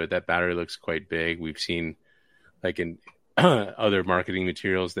nuance to it. That battery looks quite big. We've seen like in other marketing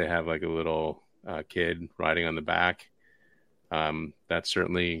materials, they have like a little kid riding on the back. That's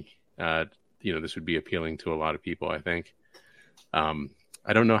certainly, this would be appealing to a lot of people, I think.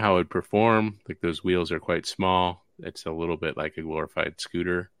 I don't know how it would perform. Like those wheels are quite small. It's a little bit like a glorified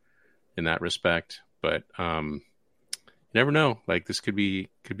scooter in that respect, but you never know. Like this could be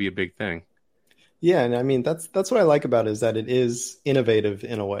a big thing. Yeah, and I mean that's what I like about it, is that it is innovative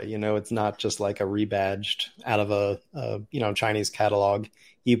in a way. It's not just like a rebadged out of a Chinese catalog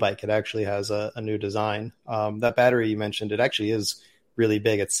e-bike. It actually has a new design. That battery you mentioned, it actually is really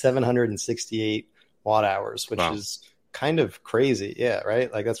big. It's 768 watt hours, which is kind of crazy. Yeah,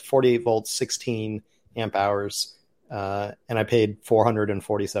 right. Like that's 48 volts, 16 amp hours. And I paid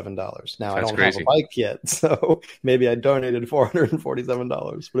 $447. Now That's I don't crazy. have a bike yet, so maybe I donated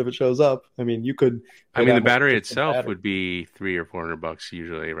 $447. But if it shows up, I mean, you could. I mean, the battery itself would be $300 or $400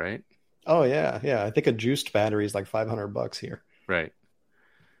 usually, right? Oh yeah. I think a juiced battery is like $500 here. Right.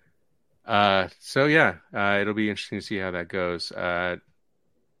 So yeah, it'll be interesting to see how that goes.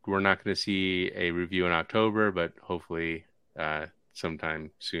 We're not going to see a review in October, but hopefully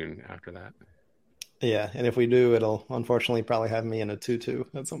sometime soon after that. Yeah, and if we do, it'll unfortunately probably have me in a tutu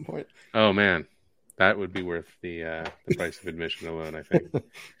at some point. Oh man, that would be worth the price of admission alone, I think.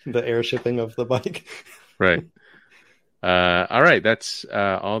 The air shipping of the bike. Right. All right, that's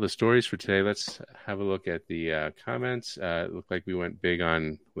all the stories for today. Let's have a look at the comments. It looked like we went big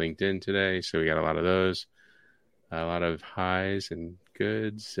on LinkedIn today, so we got a lot of those. A lot of highs and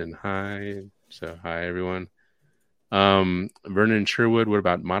goods and hi. So hi, everyone. Vernon Sherwood, what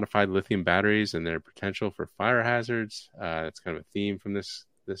about modified lithium batteries and their potential for fire hazards? That's kind of a theme from this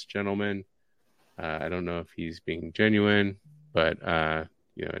gentleman. I don't know if he's being genuine, but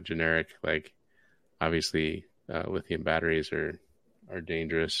generic, like obviously lithium batteries are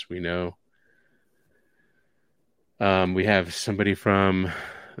dangerous. We know. We have somebody from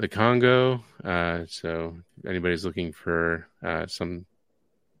the Congo. So if anybody's looking for some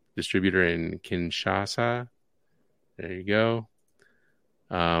distributor in Kinshasa, there you go.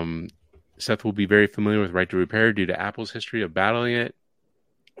 Seth will be very familiar with Right to Repair due to Apple's history of battling it.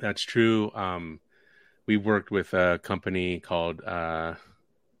 That's true. We worked with a company called iFixit.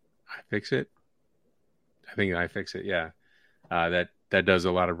 I think iFixit, yeah. That does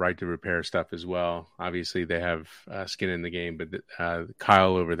a lot of Right to Repair stuff as well. Obviously, they have skin in the game, but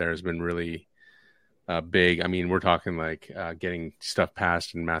Kyle over there has been really big. I mean, we're talking like getting stuff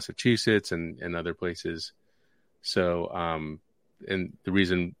passed in Massachusetts and other places. So, and the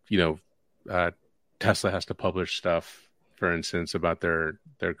reason, Tesla has to publish stuff, for instance, about their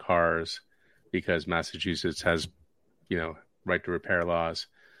cars, because Massachusetts has, right to repair laws.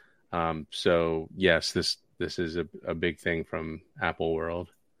 So yes, this is a big thing from Apple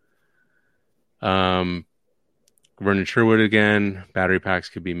world. Vernon Sherwood again, battery packs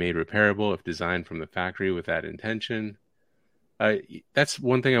could be made repairable if designed from the factory with that intention. That's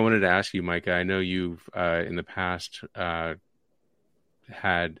one thing I wanted to ask you, Micah. I know you've in the past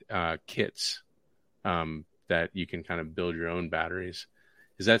had kits that you can kind of build your own batteries.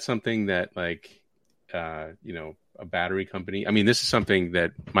 Is that something that a battery company? I mean, this is something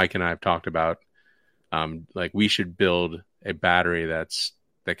that Mike and I have talked about. Like we should build a battery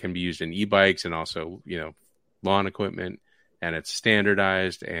that can be used in e-bikes and also, lawn equipment, and it's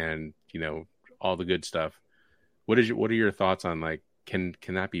standardized and, all the good stuff. What are your thoughts on can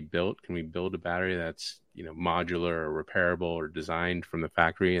that be built? Can we build a battery that's, modular or repairable or designed from the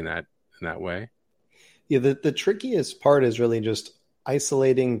factory in that way? Yeah, the trickiest part is really just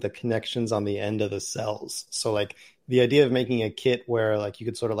isolating the connections on the end of the cells. So the idea of making a kit where you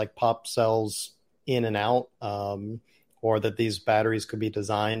could sort of pop cells in and out, or that these batteries could be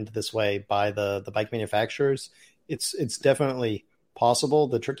designed this way by the bike manufacturers, it's definitely possible.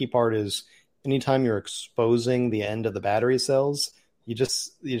 The tricky part is anytime you're exposing the end of the battery cells, you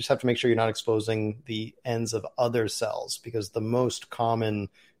just have to make sure you're not exposing the ends of other cells, because the most common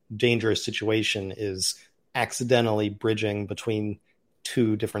dangerous situation is accidentally bridging between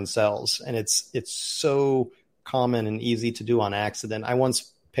two different cells. And it's so common and easy to do on accident. I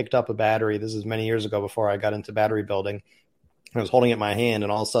once picked up a battery. This is many years ago before I got into battery building. I was holding it in my hand,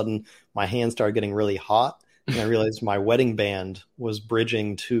 and all of a sudden my hand started getting really hot. and I realized my wedding band was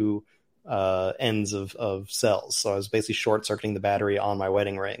bridging two ends of cells. So I was basically short circuiting the battery on my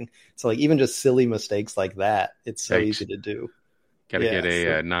wedding ring. So like even just silly mistakes like that, it's so easy to do. Got to get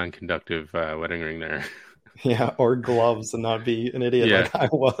a non-conductive wedding ring there. Yeah, or gloves and not be an idiot like I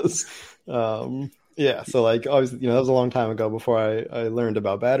was. So like obviously, that was a long time ago before I learned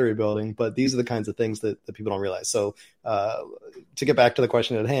about battery building, but these are the kinds of things that people don't realize. So to get back to the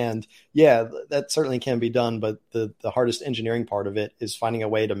question at hand, that certainly can be done, but the hardest engineering part of it is finding a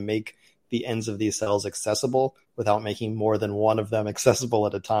way to make the ends of these cells accessible without making more than one of them accessible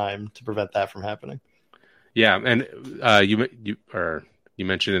at a time to prevent that from happening. Yeah, and you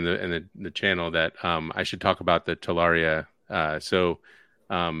mentioned in the channel that I should talk about the Talaria. While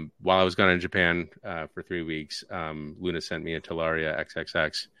I was gone in Japan for 3 weeks, Luna sent me a Talaria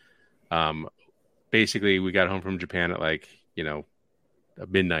XXX. Basically, we got home from Japan at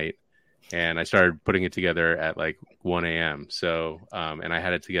midnight, and I started putting it together at 1 a.m. So, and I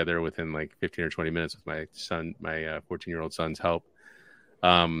had it together within 15 or 20 minutes with my son, my 14-year-old son's help.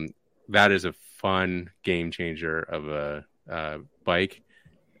 That is a fun game changer of a bike.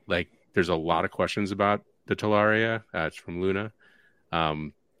 There's a lot of questions about the Talaria. It's from Luna.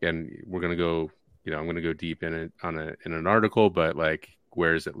 And we're going to go, I'm going to go deep in it in an article, but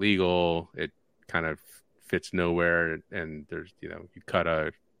where is it legal? It kind of fits nowhere. And there's, you cut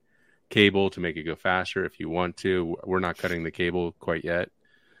a cable to make it go faster if you want to. We're not cutting the cable quite yet.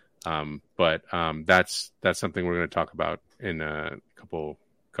 But that's something we're going to talk about in a couple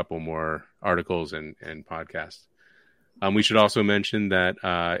more articles and podcasts. We should also mention that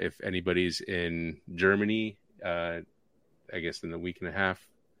if anybody's in Germany, I guess in the week and a half,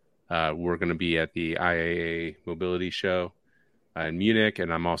 we're going to be at the IAA Mobility Show in Munich,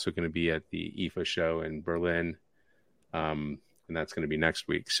 and I'm also going to be at the IFA show in Berlin, and that's going to be next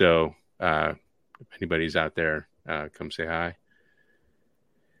week. So if anybody's out there, come say hi.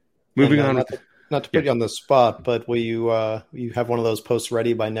 Moving on. Not to put you on the spot, but will you have one of those posts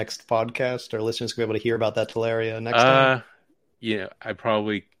ready by next podcast? Our listeners can be able to hear about that Talaria next time. Yeah, I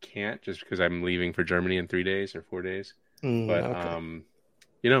probably can't just because I'm leaving for Germany in 3 days or 4 days. But okay.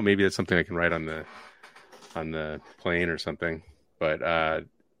 Maybe that's something I can write on the plane or something. But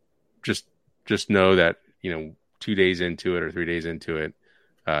just know that 2 days into it or 3 days into it,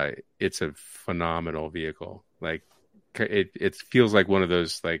 it's a phenomenal vehicle. It feels like one of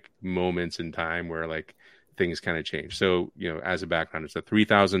those moments in time where things kind of change. So as a background, it's a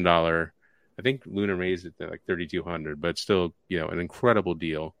 $3,000. I think Luna raised it to $3,200, but still an incredible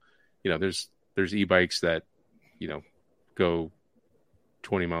deal. There's e-bikes that go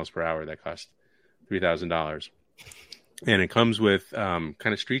 20 miles per hour that cost $3,000, and it comes with kind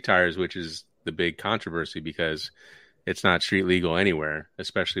of street tires, which is the big controversy because it's not street legal anywhere,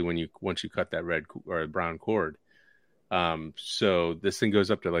 especially once you cut that red or brown cord. So this thing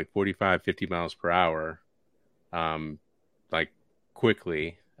goes up to 45, 50 miles per hour,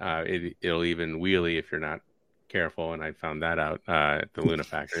 quickly. It'll even wheelie if you're not careful. And I found that out, at the Luna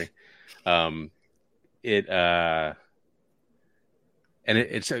factory. It's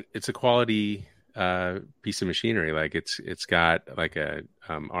a quality, piece of machinery. It's got a,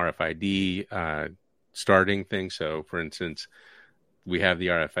 RFID, starting thing. So for instance, we have the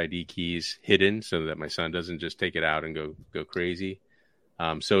RFID keys hidden so that my son doesn't just take it out and go crazy.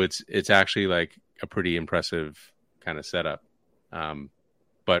 So it's actually a pretty impressive kind of setup.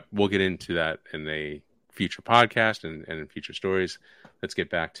 But we'll get into that in a future podcast and in future stories. Let's get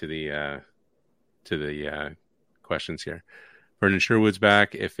back to the questions here. Vernon Sherwood's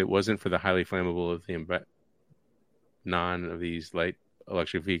back. If it wasn't for the highly flammable lithium, but none of these light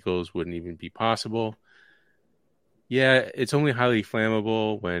electric vehicles wouldn't even be possible. Yeah, it's only highly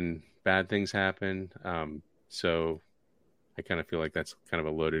flammable when bad things happen. So I kind of feel like that's kind of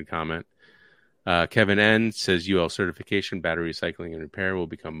a loaded comment. Kevin N says UL certification, battery recycling and repair will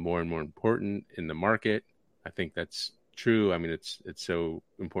become more and more important in the market. I think that's true. I mean, it's so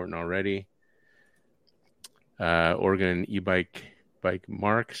important already. Oregon e-bike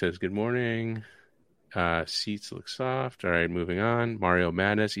Mark says good morning. Seats look soft. All right, moving on. Mario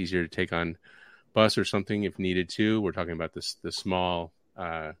Madness, easier to take on bus or something if needed to. We're talking about the small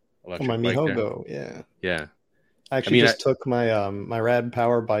electric my bike Mihogo, there. Yeah. I actually took my my Rad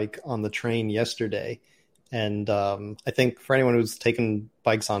Power bike on the train yesterday, and I think for anyone who's taken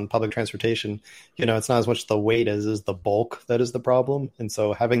bikes on public transportation, it's not as much the weight as the bulk that is the problem. And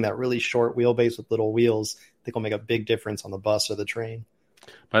so having that really short wheelbase with little wheels, I think will make a big difference on the bus or the train.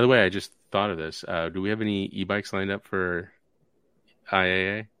 By the way, I just thought of this. Do we have any e-bikes lined up for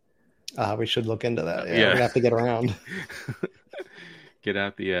IAA? We should look into that. Yeah. We're going to have to get around. Get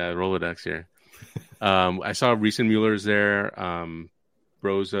out the Rolodex here. I saw Riesen Mueller's there.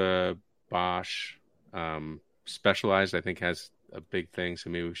 Rosa Bosch, Specialized, I think, has a big thing. So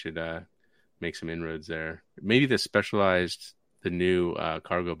maybe we should make some inroads there. Maybe the new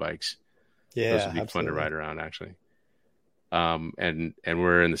cargo bikes. Yeah, those would be fun to ride around, actually. And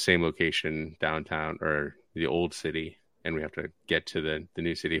we're in the same location downtown, or the old city, and we have to get to the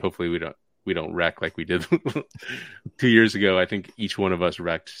new city. Hopefully we don't wreck like we did 2 years ago. I think each one of us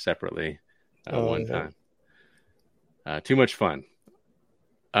wrecked separately one time. Too much fun.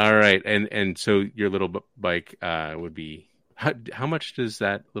 All right, and so your little bike would be how much does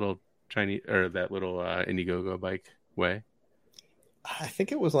that little Indiegogo bike weigh? I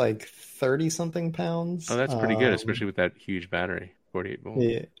think it was like 30 something pounds. Oh, that's pretty good, especially with that huge battery, 48 volt.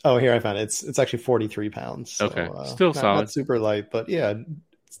 Yeah. Oh, here I found it. It's actually 43 pounds. So, okay, still solid. Not super light, but yeah,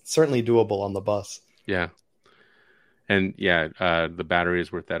 certainly doable on the bus. Yeah. And yeah, the battery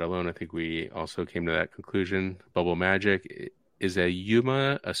is worth that alone. I think we also came to that conclusion. Bubble Magic is a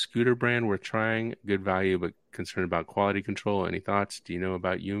Yuma, a scooter brand worth trying. Good value, but concerned about quality control. Any thoughts? Do you know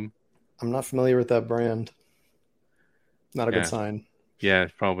about Yuma? I'm not familiar with that brand. Not a good sign. Yeah,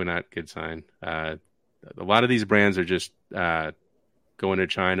 probably not a good sign. A lot of these brands are just going to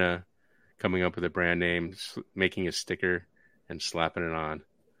China, coming up with a brand name, making a sticker, and slapping it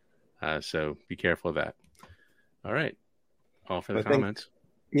on. So be careful of that. All right. All for the comments.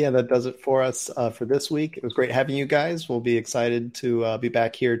 That does it for us for this week. It was great having you guys. We'll be excited to be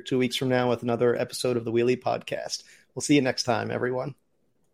back here 2 weeks from now with another episode of the Wheelie Podcast. We'll see you next time, everyone.